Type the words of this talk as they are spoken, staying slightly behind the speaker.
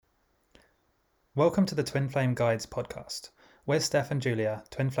Welcome to the Twin Flame Guides podcast. We're Steph and Julia,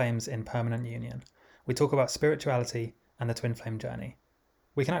 twin flames in permanent union. We talk about spirituality and the twin flame journey.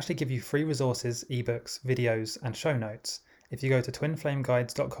 We can actually give you free resources, ebooks, videos, and show notes if you go to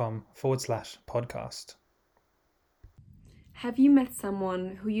twinflameguides.com/podcast. Have you met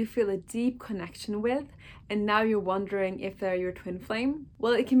someone who you feel a deep connection with and now you're wondering if they're your twin flame?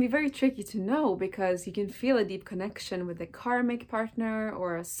 Well, it can be very tricky to know because you can feel a deep connection with a karmic partner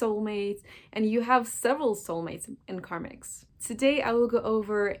or a soulmate, and you have several soulmates and karmics. Today I will go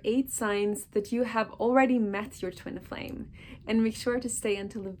over 8 signs that you have already met your twin flame, and make sure to stay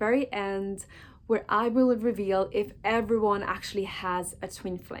until the very end where I will reveal if everyone actually has a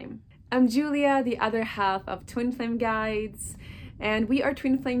twin flame. I'm Julia, the other half of Twin Flame Guides, and we are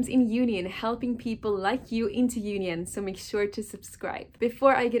twin flames in union, helping people like you into union, so make sure to subscribe.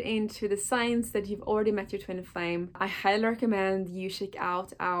 Before I get into the signs that you've already met your twin flame, I highly recommend you check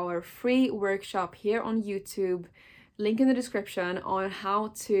out our free workshop here on YouTube, link in the description, on how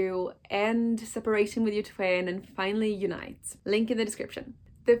to end separation with your twin and finally unite. Link in the description.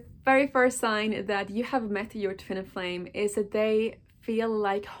 The very first sign that you have met your twin flame is that they feel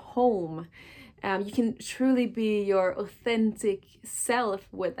like home. You can truly be your authentic self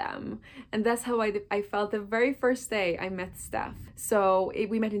with them, and that's how I felt the very first day I met Steph. So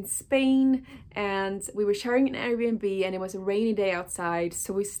we met in Spain and we were sharing an Airbnb, and it was a rainy day outside,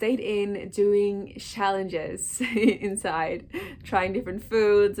 so we stayed in doing challenges inside, trying different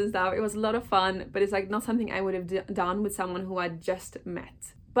foods and stuff. It was a lot of fun, but it's like not something I would have done with someone who I just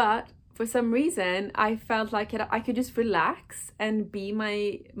met. But for some reason, I felt like I could just relax and be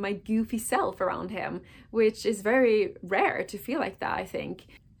my goofy self around him, which is very rare to feel like that, I think.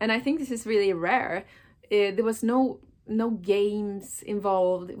 And I think this is really rare. There was no games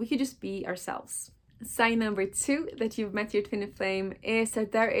involved. We could just be ourselves. Sign number 2 that you've met your twin flame is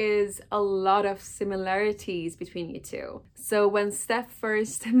that there is a lot of similarities between you two. So when Steph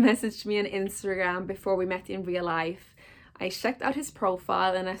first messaged me on Instagram before we met in real life, I checked out his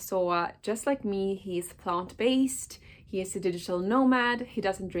profile and I saw, just like me, he's plant-based, he is a digital nomad, he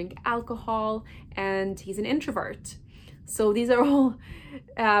doesn't drink alcohol, and he's an introvert. So these are all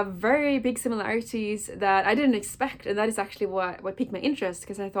very big similarities that I didn't expect, and that is actually what piqued my interest,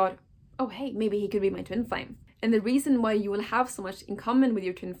 because I thought, oh hey, maybe he could be my twin flame. And the reason why you will have so much in common with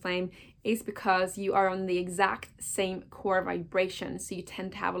your twin flame is because you are on the exact same core vibration, so you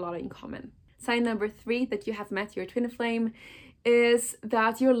tend to have a lot in common. Sign number 3 that you have met your twin flame is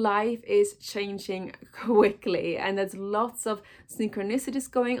that your life is changing quickly, and there's lots of synchronicities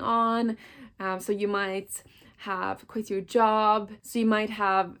going on. So you might have quit your job. So you might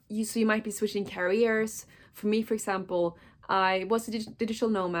be switching careers. For me, for example, I was a digital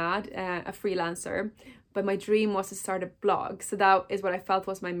nomad, a freelancer, but my dream was to start a blog. So that is what I felt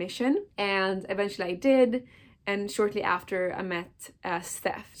was my mission, and eventually I did. And shortly after, I met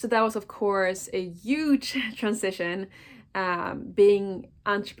Steph. So that was, of course, a huge transition, being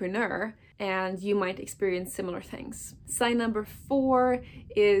entrepreneur, and you might experience similar things. Sign number 4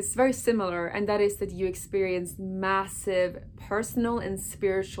 is very similar, and that is that you experience massive personal and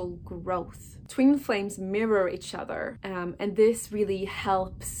spiritual growth. Twin flames mirror each other, and this really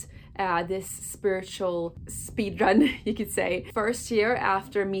helps this spiritual speedrun, you could say. First year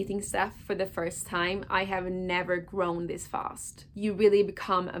after meeting Steph for the first time, I have never grown this fast. You really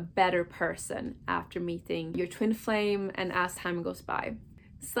become a better person after meeting your twin flame and as time goes by.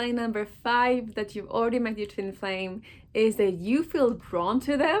 Sign number 5 that you've already met your twin flame is that you feel drawn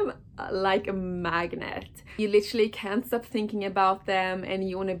to them like a magnet. You literally can't stop thinking about them and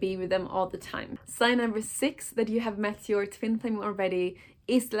you want to be with them all the time. Sign number 6 that you have met your twin flame already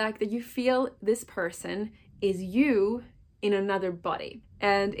is like that you feel this person is you in another body.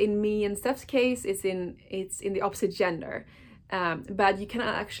 And in me and Steph's case, it's in the opposite gender. But you can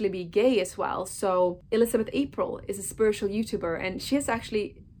actually be gay as well. So Elizabeth April is a spiritual YouTuber, and she has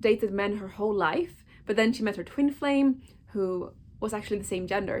actually dated men her whole life, but then she met her twin flame who was actually the same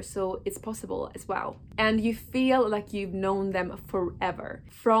gender, so it's possible as well. And you feel like you've known them forever.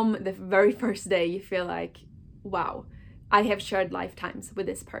 From the very first day, you feel like, wow, I have shared lifetimes with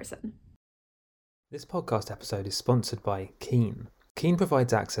this person. This podcast episode is sponsored by Keen. Keen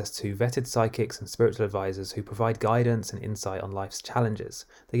provides access to vetted psychics and spiritual advisors who provide guidance and insight on life's challenges.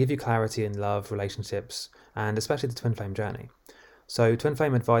 They give you clarity in love, relationships, and especially the twin flame journey. So Twin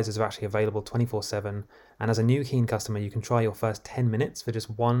Flame advisors are actually available 24/7, and as a new Keen customer, you can try your first 10 minutes for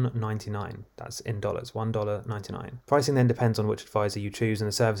just $1.99. That's in dollars, $1.99. Pricing then depends on which advisor you choose, and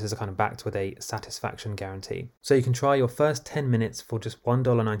the services are kind of backed with a satisfaction guarantee. So you can try your first 10 minutes for just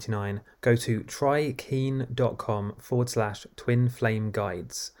 $1.99. Go to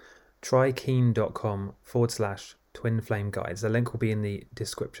trykeen.com/twinflameguides. try keen.com/twin flame guides. The link will be in the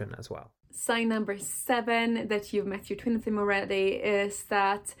description as well. Sign number 7 that you've met your twin flame already is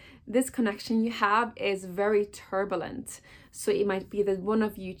that this connection you have is very turbulent. So it might be that one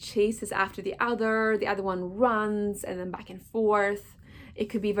of you chases after the other one runs, and then back and forth. It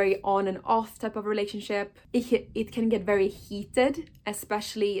could be very on and off type of relationship. It can get very heated,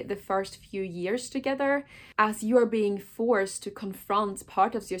 especially the first few years together, as you are being forced to confront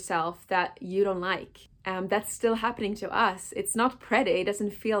part of yourself that you don't like. That's still happening to us. It's not pretty, it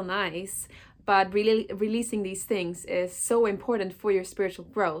doesn't feel nice, but really releasing these things is so important for your spiritual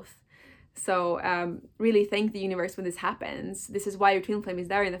growth. So really thank the universe when this happens. This is why your twin flame is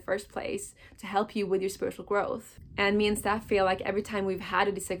there in the first place, to help you with your spiritual growth. And me and Steph feel like every time we've had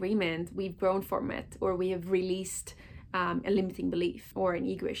a disagreement, we've grown from it, or we have released a limiting belief or an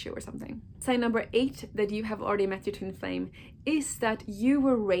ego issue or something. Sign number 8 that you have already met your twin flame is that you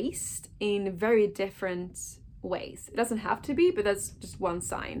were raised in very different ways. It doesn't have to be, but that's just one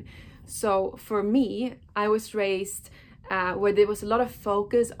sign. So for me, I was raised where there was a lot of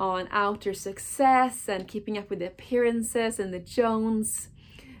focus on outer success and keeping up with the appearances and the Jones.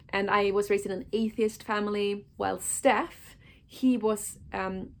 And I was raised in an atheist family, while Steph, he was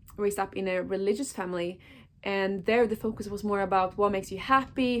raised up in a religious family. And there the focus was more about what makes you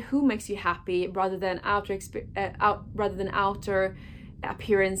happy, who makes you happy, rather than outer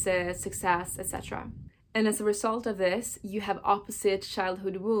appearances, success, etc. And as a result of this, you have opposite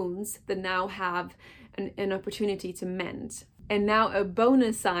childhood wounds that now have an opportunity to mend. And now a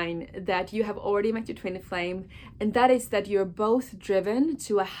bonus sign that you have already met your twin flame, and that is that you're both driven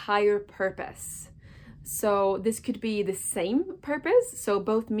to a higher purpose. So this could be the same purpose. So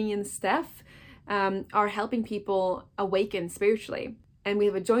both me and Steph are helping people awaken spiritually. And we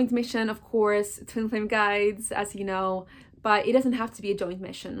have a joint mission, of course, Twin Flame Guides, as you know, but it doesn't have to be a joint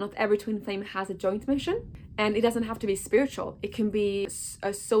mission. Not every twin flame has a joint mission, and it doesn't have to be spiritual. It can be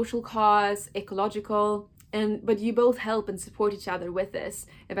a social cause, ecological, but you both help and support each other with this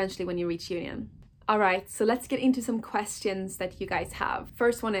eventually when you reach union. All right, so let's get into some questions that you guys have.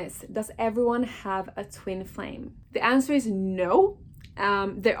 First one is, does everyone have a twin flame? The answer is no.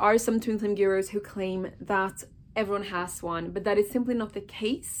 There are some twin flame gurus who claim that everyone has one, but that is simply not the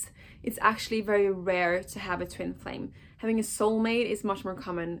case. It's actually very rare to have a twin flame. Having a soulmate is much more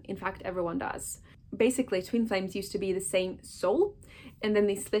common. In fact, everyone does. Basically, twin flames used to be the same soul, and then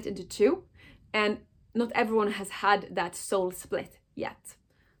they split into two, and not everyone has had that soul split yet.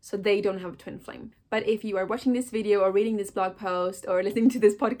 So they don't have a twin flame. But if you are watching this video or reading this blog post or listening to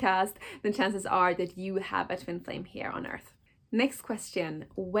this podcast, then chances are that you have a twin flame here on Earth. Next question,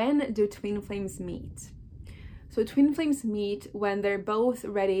 when do twin flames meet? So twin flames meet when they're both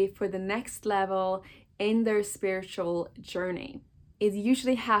ready for the next level in their spiritual journey. It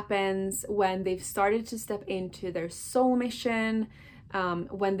usually happens when they've started to step into their soul mission,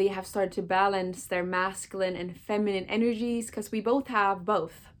 when they have started to balance their masculine and feminine energies, because we both have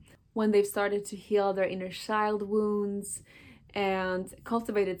both. When they've started to heal their inner child wounds and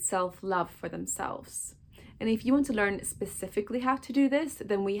cultivated self-love for themselves. And if you want to learn specifically how to do this,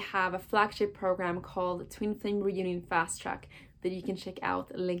 then we have a flagship program called Twin Flame Reunion Fast Track that you can check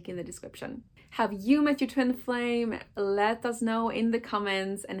out, link in the description. Have you met your twin flame? Let us know in the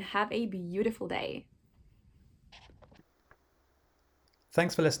comments, and have a beautiful day.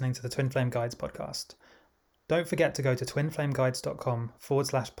 Thanks for listening to the Twin Flame Guides podcast. Don't forget to go to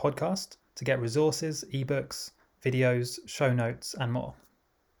twinflameguides.com/podcast to get resources, ebooks, videos, show notes, and more.